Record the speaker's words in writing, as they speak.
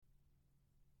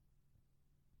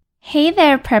Hey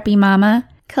there, preppy mama.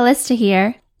 Callista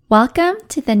here. Welcome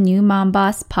to the New Mom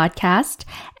Boss podcast,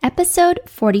 episode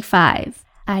 45.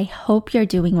 I hope you're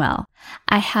doing well.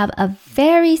 I have a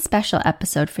very special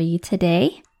episode for you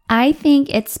today. I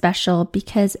think it's special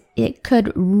because it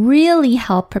could really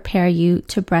help prepare you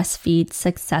to breastfeed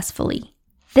successfully.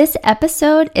 This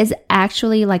episode is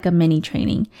actually like a mini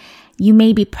training. You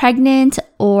may be pregnant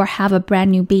or have a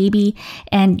brand new baby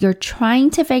and you're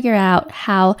trying to figure out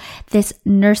how this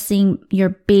nursing your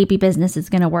baby business is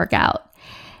going to work out.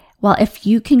 Well, if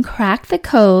you can crack the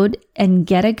code and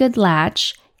get a good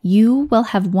latch, you will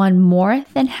have won more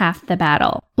than half the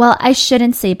battle. Well, I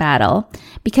shouldn't say battle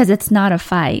because it's not a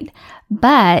fight,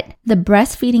 but the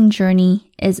breastfeeding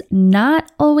journey is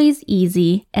not always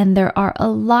easy and there are a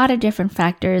lot of different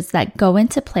factors that go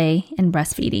into play in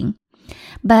breastfeeding.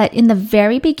 But in the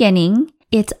very beginning,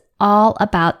 it's all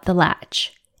about the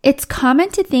latch. It's common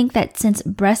to think that since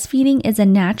breastfeeding is a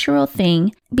natural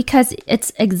thing, because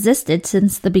it's existed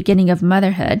since the beginning of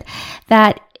motherhood,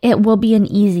 that it will be an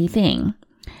easy thing.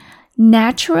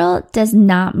 Natural does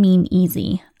not mean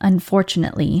easy,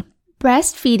 unfortunately.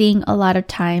 Breastfeeding a lot of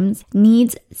times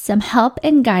needs some help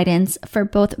and guidance for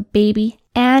both baby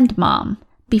and mom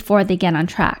before they get on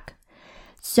track.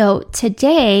 So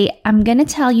today, I'm going to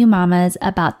tell you mamas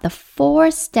about the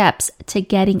 4 steps to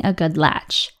getting a good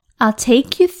latch. I'll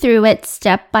take you through it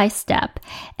step by step,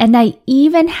 and I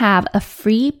even have a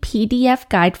free PDF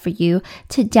guide for you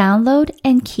to download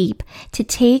and keep to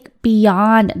take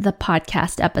beyond the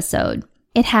podcast episode.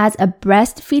 It has a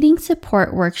breastfeeding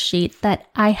support worksheet that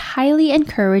I highly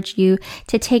encourage you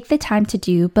to take the time to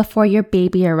do before your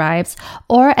baby arrives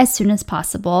or as soon as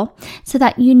possible so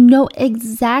that you know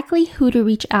exactly who to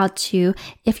reach out to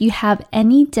if you have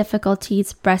any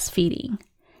difficulties breastfeeding.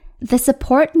 The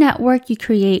support network you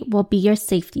create will be your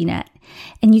safety net,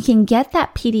 and you can get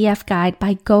that PDF guide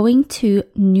by going to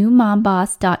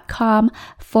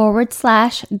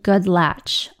newmomboss.com/good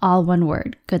latch, all one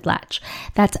word, good latch.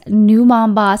 That's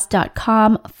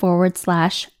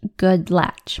newmomboss.com/good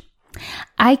latch.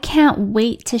 I can't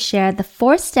wait to share the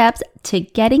 4 steps to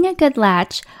getting a good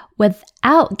latch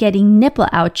without getting nipple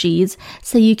ouchies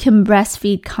so you can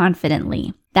breastfeed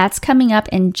confidently. That's coming up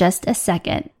in just a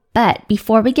second. But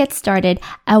before we get started,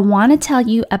 I want to tell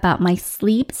you about my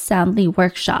Sleep Soundly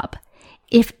workshop.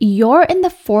 If you're in the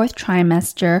 4th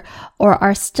trimester or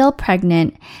are still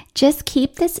pregnant, just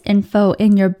keep this info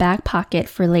in your back pocket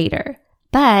for later.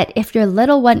 But if your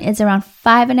little one is around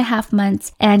 5.5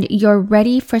 months and you're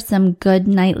ready for some good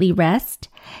nightly rest,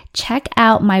 check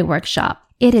out my workshop.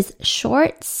 It is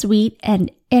short, sweet,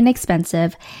 and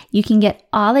inexpensive. You can get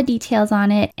all the details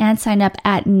on it and sign up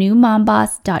at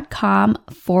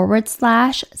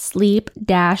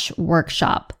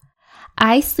newmomboss.com/sleep-workshop.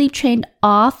 I sleep trained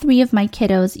all 3 of my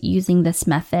kiddos using this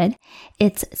method.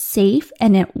 It's safe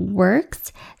and it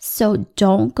works, so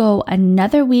don't go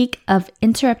another week of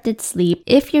interrupted sleep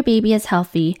if your baby is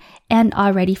healthy and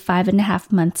already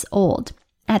 5.5 months old.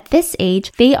 At this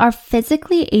age, they are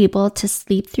physically able to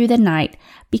sleep through the night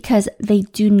because they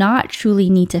do not truly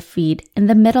need to feed in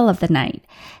the middle of the night.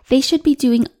 They should be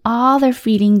doing all their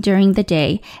feeding during the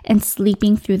day and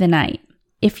sleeping through the night.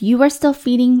 If you are still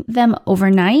feeding them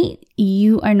overnight,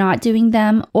 you are not doing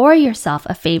them or yourself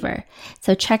a favor.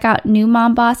 So check out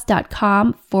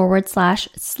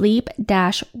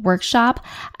newmomboss.com/sleep-workshop.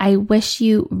 I wish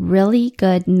you really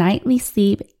good nightly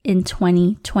sleep in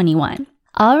 2021.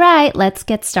 All right, let's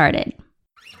get started.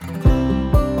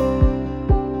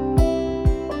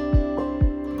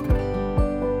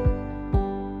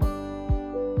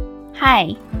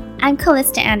 Hi, I'm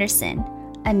Callista Anderson,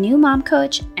 a new mom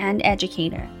coach and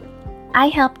educator. I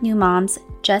help new moms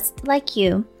just like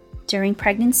you during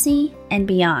pregnancy and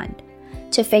beyond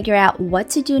to figure out what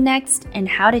to do next and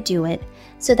how to do it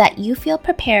so that you feel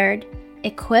prepared,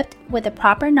 equipped with the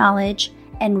proper knowledge,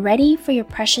 and ready for your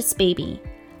precious baby,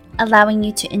 allowing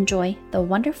you to enjoy the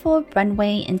wonderful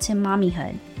runway into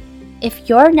mommyhood. If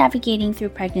you're navigating through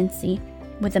pregnancy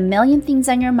with a million things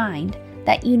on your mind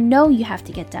that you know you have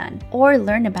to get done or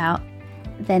learn about,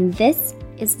 then this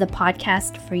is the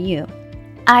podcast for you.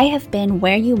 I have been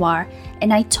where you are,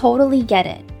 and I totally get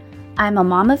it. I'm a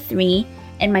mom of 3,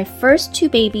 and my first 2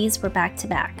 babies were back to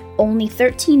back, only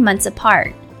 13 months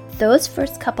apart. Those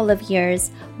first couple of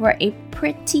years were a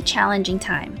pretty challenging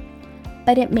time,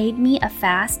 but it made me a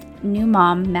fast new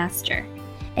mom master,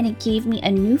 and it gave me a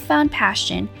newfound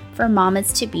passion for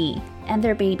mamas to be and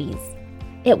their babies.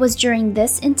 It was during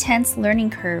this intense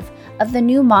learning curve of the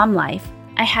new mom life,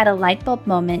 I had a light bulb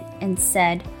moment and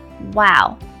said,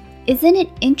 wow, isn't it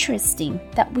interesting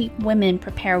that we women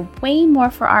prepare way more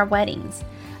for our weddings,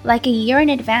 like a year in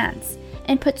advance,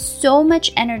 and put so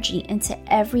much energy into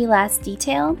every last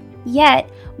detail, yet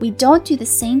we don't do the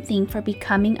same thing for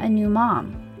becoming a new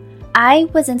mom. I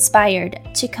was inspired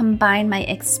to combine my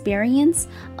experience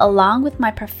along with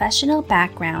my professional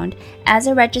background as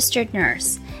a registered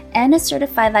nurse and a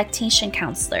certified lactation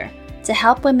counselor to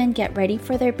help women get ready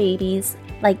for their babies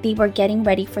like they were getting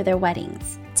ready for their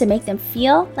weddings, to make them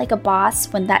feel like a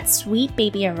boss when that sweet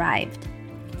baby arrived.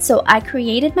 So I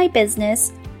created my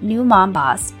business, New Mom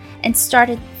Boss, and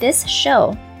started this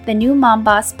show, the New Mom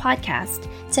Boss podcast,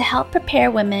 to help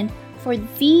prepare women for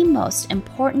the most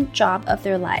important job of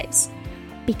their lives,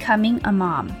 becoming a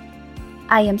mom.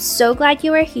 I am so glad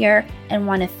you are here and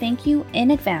want to thank you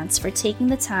in advance for taking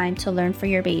the time to learn for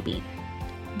your baby.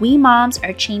 We moms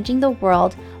are changing the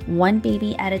world one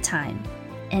baby at a time,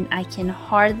 and I can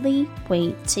hardly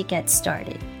wait to get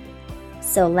started.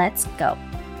 So let's go.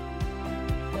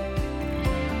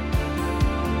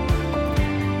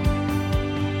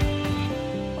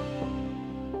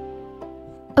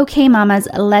 Okay, mamas,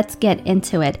 let's get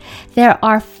into it. There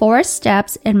are 4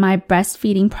 steps in my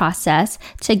breastfeeding process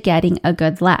to getting a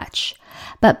good latch.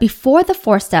 But before the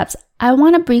 4 steps, I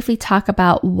want to briefly talk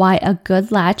about why a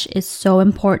good latch is so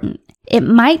important. It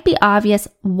might be obvious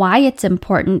why it's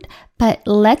important, but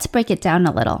let's break it down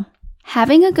a little.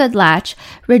 Having a good latch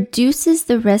reduces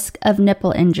the risk of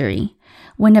nipple injury.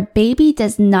 When a baby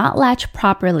does not latch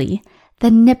properly, the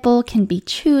nipple can be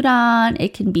chewed on,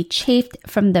 it can be chafed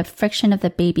from the friction of the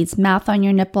baby's mouth on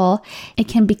your nipple, it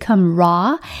can become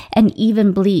raw and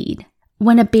even bleed.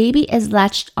 When a baby is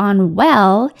latched on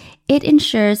well, it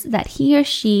ensures that he or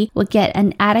she will get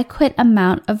an adequate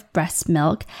amount of breast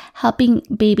milk, helping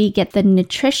baby get the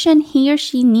nutrition he or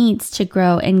she needs to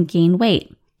grow and gain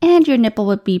weight, and your nipple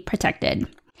would be protected.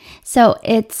 So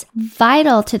it's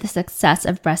vital to the success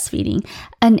of breastfeeding.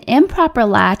 An improper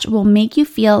latch will make you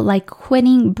feel like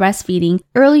quitting breastfeeding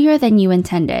earlier than you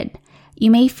intended. You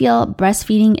may feel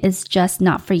breastfeeding is just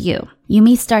not for you. You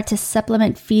may start to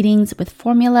supplement feedings with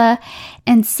formula,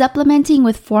 and supplementing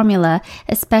with formula,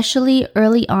 especially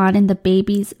early on in the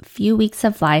baby's few weeks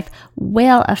of life,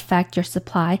 will affect your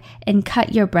supply and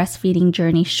cut your breastfeeding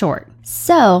journey short.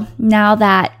 So now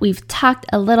that we've talked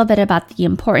a little bit about the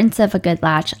importance of a good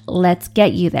latch, let's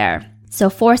get you there. So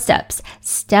 4 steps.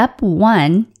 Step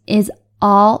 1 is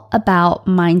all about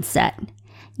mindset.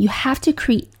 You have to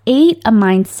create a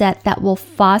mindset that will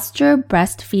foster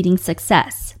breastfeeding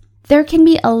success. There can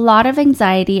be a lot of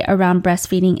anxiety around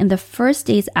breastfeeding in the first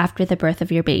days after the birth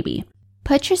of your baby.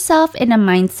 Put yourself in a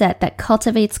mindset that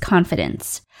cultivates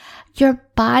confidence. Your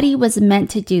body was meant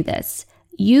to do this.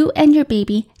 You and your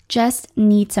baby just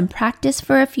need some practice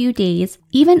for a few days,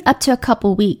 even up to a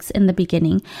couple weeks in the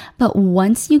beginning. But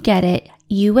once you get it,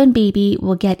 you and baby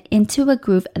will get into a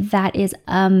groove that is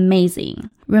amazing.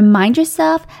 Remind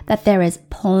yourself that there is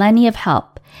plenty of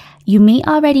help. You may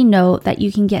already know that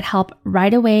you can get help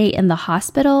right away in the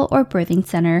hospital or birthing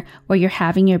center where you're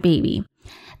having your baby.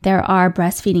 There are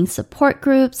breastfeeding support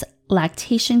groups,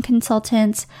 lactation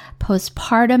consultants,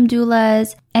 postpartum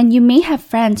doulas, and you may have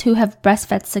friends who have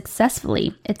breastfed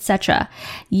successfully, etc.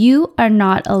 You are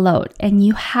not alone, and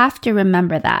you have to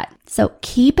remember that. So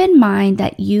keep in mind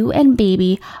that you and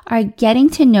baby are getting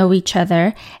to know each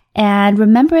other, and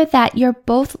remember that you're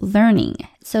both learning.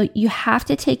 So you have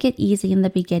to take it easy in the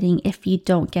beginning if you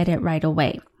don't get it right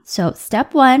away. So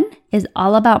step 1 is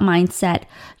all about mindset,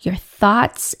 your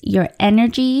thoughts, your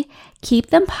energy. Keep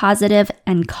them positive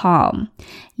and calm.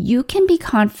 You can be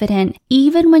confident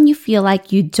even when you feel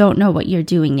like you don't know what you're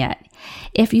doing yet.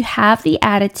 If you have the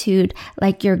attitude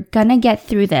like you're gonna get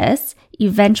through this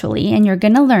eventually and you're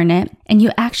gonna learn it, and you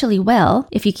actually will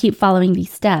if you keep following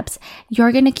these steps,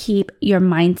 you're gonna keep your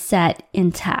mindset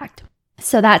intact.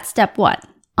 So that's step 1.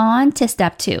 On to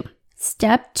step 2.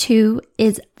 Step 2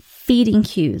 is feeding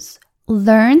cues.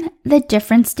 Learn the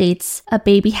different states a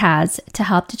baby has to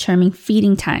help determine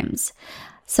feeding times.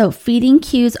 So feeding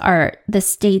cues are the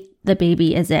state the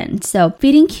baby is in. So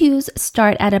feeding cues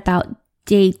start at about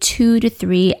day 2 to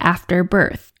 3 after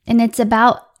birth. And it's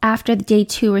about after day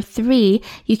 2 or 3,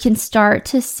 you can start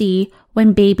to see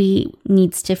when baby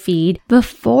needs to feed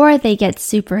before they get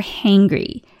super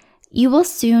hangry. You will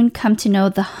soon come to know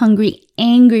the hungry,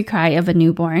 angry cry of a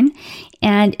newborn.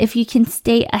 And if you can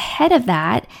stay ahead of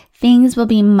that, things will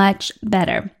be much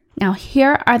better. Now,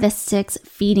 here are the 6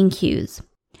 feeding cues: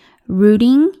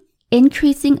 rooting,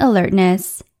 increasing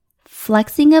alertness,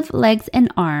 flexing of legs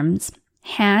and arms,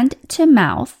 hand to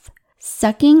mouth,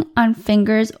 sucking on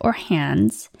fingers or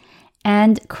hands,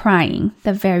 and crying,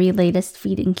 the very latest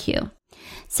feeding cue.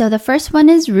 So the first one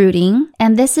is rooting,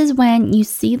 and this is when you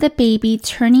see the baby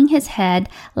turning his head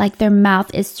like their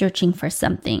mouth is searching for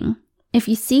something. If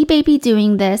you see baby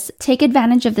doing this, take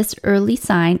advantage of this early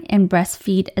sign and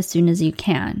breastfeed as soon as you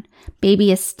can.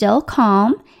 Baby is still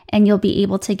calm and you'll be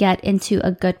able to get into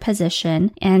a good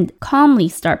position and calmly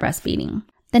start breastfeeding.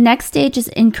 The next stage is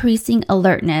increasing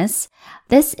alertness.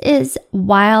 This is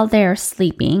while they're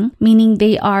sleeping, meaning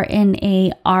they are in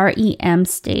a REM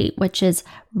state, which is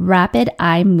rapid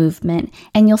eye movement,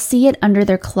 and you'll see it under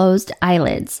their closed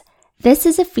eyelids. This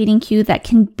is a feeding cue that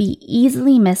can be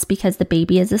easily missed because the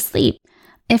baby is asleep.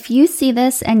 If you see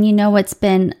this and you know it's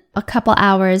been a couple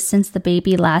hours since the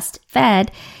baby last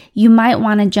fed, you might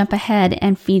want to jump ahead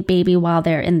and feed baby while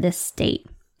they're in this state.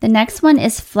 The next one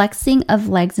is flexing of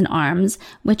legs and arms,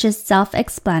 which is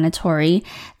self-explanatory.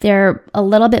 They're a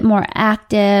little bit more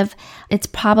active. It's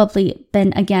probably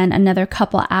been, again, another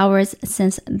couple hours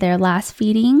since their last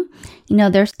feeding.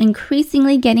 They're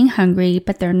increasingly getting hungry,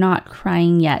 but they're not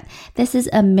crying yet. This is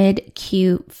a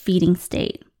mid-cue feeding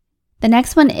state. The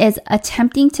next one is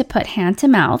attempting to put hand to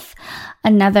mouth,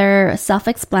 another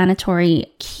self-explanatory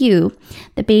cue.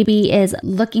 The baby is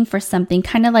looking for something,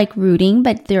 kind of like rooting,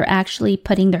 but they're actually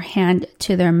putting their hand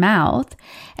to their mouth.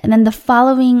 And then the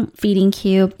following feeding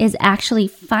cue is actually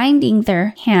finding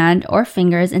their hand or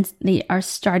fingers and they are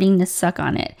starting to suck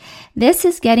on it. This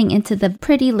is getting into the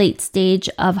pretty late stage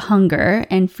of hunger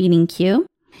and feeding cue.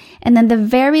 And then the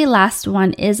very last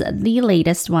one is the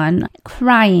latest one.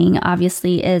 Crying,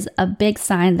 obviously, is a big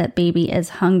sign that baby is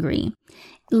hungry.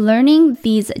 Learning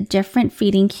these different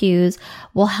feeding cues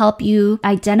will help you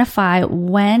identify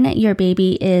when your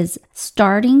baby is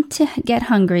starting to get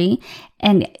hungry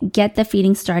and get the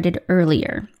feeding started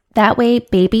earlier. That way,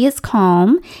 baby is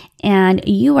calm and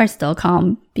you are still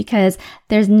calm because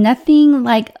there's nothing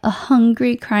like a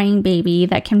hungry, crying baby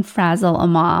that can frazzle a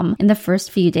mom in the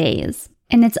first few days.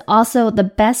 And it's also the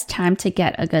best time to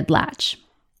get a good latch.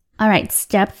 All right,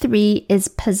 step 3 is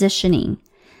positioning.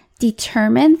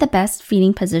 Determine the best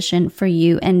feeding position for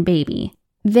you and baby.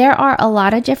 There are a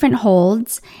lot of different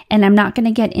holds, and I'm not going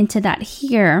to get into that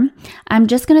here. I'm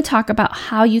just going to talk about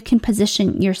how you can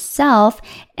position yourself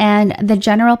and the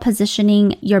general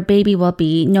positioning your baby will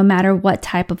be no matter what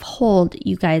type of hold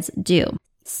you guys do.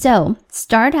 So,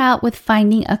 start out with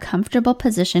finding a comfortable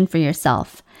position for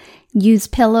yourself. Use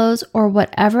pillows or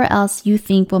whatever else you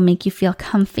think will make you feel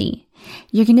comfy.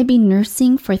 You're going to be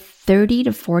nursing for 30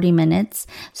 to 40 minutes,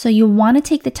 so you want to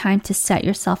take the time to set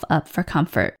yourself up for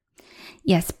comfort.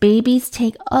 Yes, babies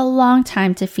take a long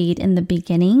time to feed in the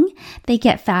beginning. They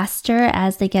get faster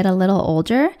as they get a little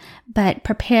older, but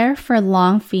prepare for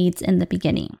long feeds in the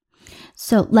beginning.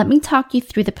 So let me talk you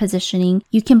through the positioning.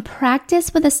 You can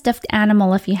practice with a stuffed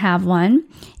animal if you have one.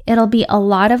 It'll be a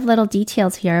lot of little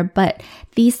details here, but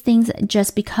these things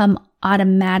just become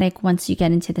automatic once you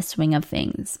get into the swing of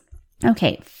things.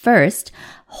 Okay, first,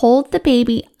 hold the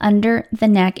baby under the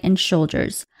neck and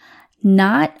shoulders,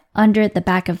 not under the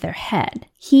back of their head.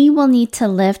 He will need to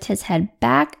lift his head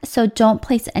back, so don't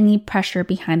place any pressure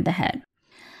behind the head.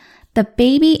 The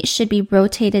baby should be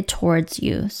rotated towards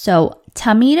you, so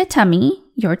tummy to tummy,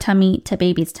 your tummy to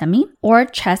baby's tummy, or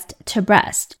chest to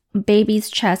breast, baby's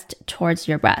chest towards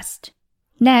your breast.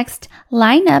 Next,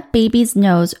 line up baby's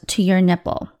nose to your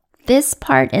nipple. This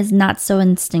part is not so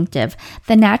instinctive.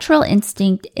 The natural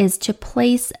instinct is to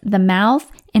place the mouth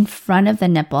in front of the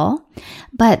nipple,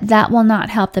 but that will not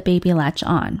help the baby latch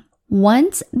on.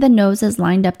 Once the nose is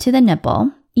lined up to the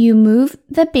nipple, you move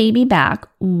the baby back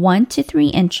 1 to 3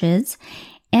 inches,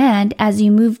 and as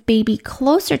you move baby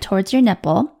closer towards your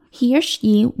nipple, he or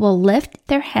she will lift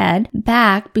their head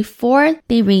back before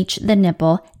they reach the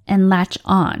nipple and latch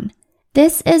on.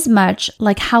 This is much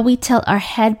like how we tilt our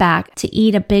head back to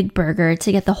eat a big burger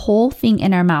to get the whole thing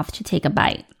in our mouth to take a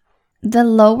bite. The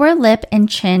lower lip and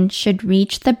chin should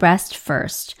reach the breast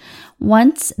first,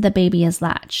 once the baby is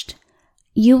latched.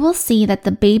 You will see that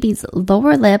the baby's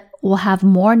lower lip will have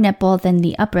more nipple than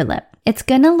the upper lip. It's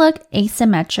going to look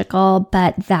asymmetrical,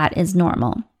 but that is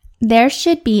normal. There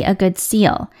should be a good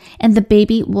seal, and the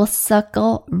baby will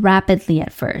suckle rapidly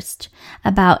at first,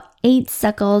 about 8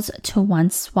 suckles to 1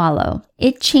 swallow.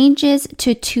 It changes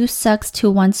to 2 sucks to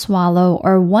 1 swallow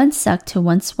or 1 suck to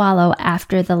 1 swallow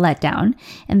after the letdown,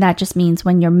 and that just means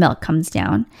when your milk comes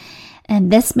down.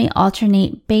 And this may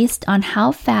alternate based on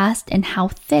how fast and how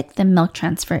thick the milk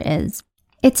transfer is.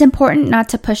 It's important not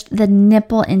to push the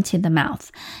nipple into the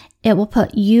mouth. It will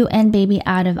put you and baby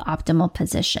out of optimal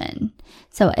position.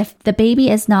 So if the baby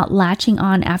is not latching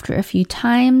on after a few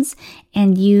times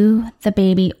and you, the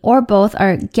baby, or both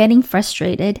are getting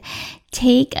frustrated,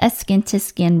 take a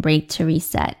skin-to-skin break to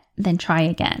reset, then try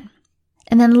again.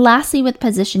 And then lastly with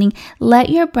positioning, let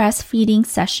your breastfeeding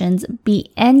sessions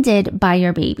be ended by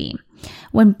your baby.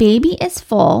 When baby is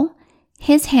full,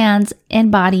 his hands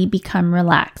and body become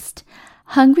relaxed.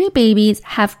 Hungry babies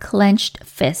have clenched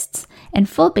fists, and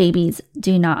full babies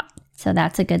do not. So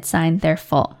that's a good sign they're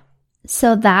full.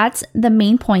 So that's the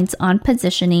main points on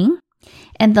positioning.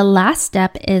 And the last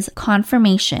step is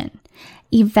confirmation.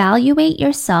 Evaluate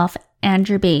yourself and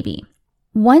your baby.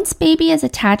 Once baby is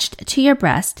attached to your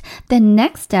breast, the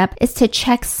next step is to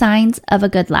check signs of a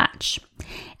good latch.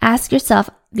 Ask yourself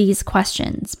these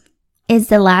questions. Is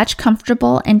the latch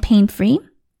comfortable and pain-free?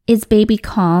 Is baby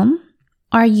calm?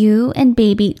 Are you and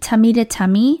baby tummy to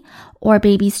tummy or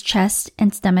baby's chest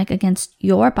and stomach against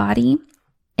your body?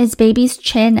 Is baby's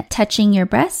chin touching your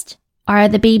breast? Are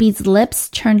the baby's lips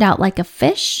turned out like a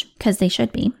fish? Because they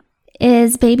should be.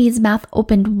 Is baby's mouth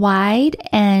opened wide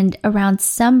and around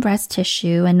some breast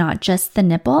tissue and not just the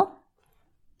nipple?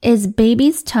 Is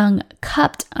baby's tongue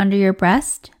cupped under your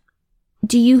breast?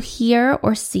 Do you hear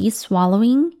or see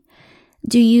swallowing?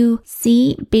 Do you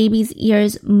see baby's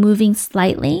ears moving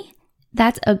slightly?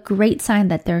 That's a great sign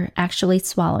that they're actually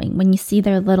swallowing when you see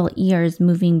their little ears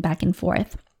moving back and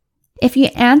forth. If you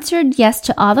answered yes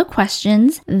to all the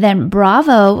questions, then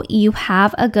bravo, you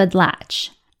have a good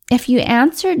latch. If you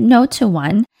answered no to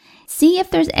one, see if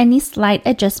there's any slight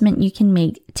adjustment you can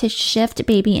make to shift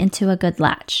baby into a good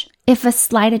latch. If a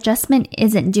slight adjustment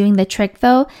isn't doing the trick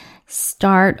though,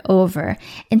 start over.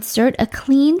 Insert a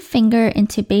clean finger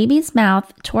into baby's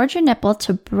mouth towards your nipple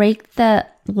to break the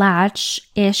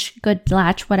latch-ish, good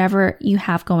latch, whatever you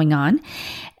have going on,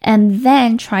 and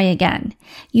then try again.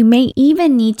 You may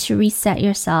even need to reset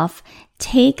yourself,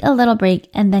 take a little break,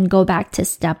 and then go back to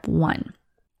step 1.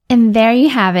 And there you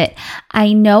have it.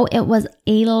 I know it was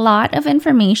a lot of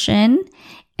information.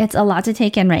 It's a lot to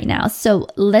take in right now. So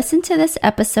listen to this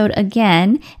episode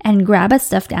again and grab a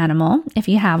stuffed animal if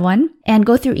you have one and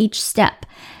go through each step.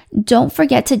 Don't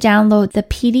forget to download the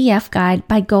PDF guide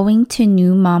by going to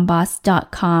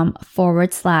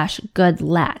newmomboss.com/good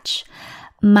latch.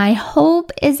 My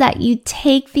hope is that you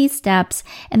take these steps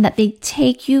and that they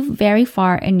take you very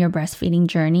far in your breastfeeding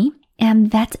journey. And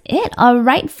that's it. All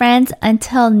right, friends.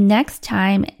 Until next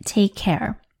time, take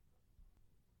care.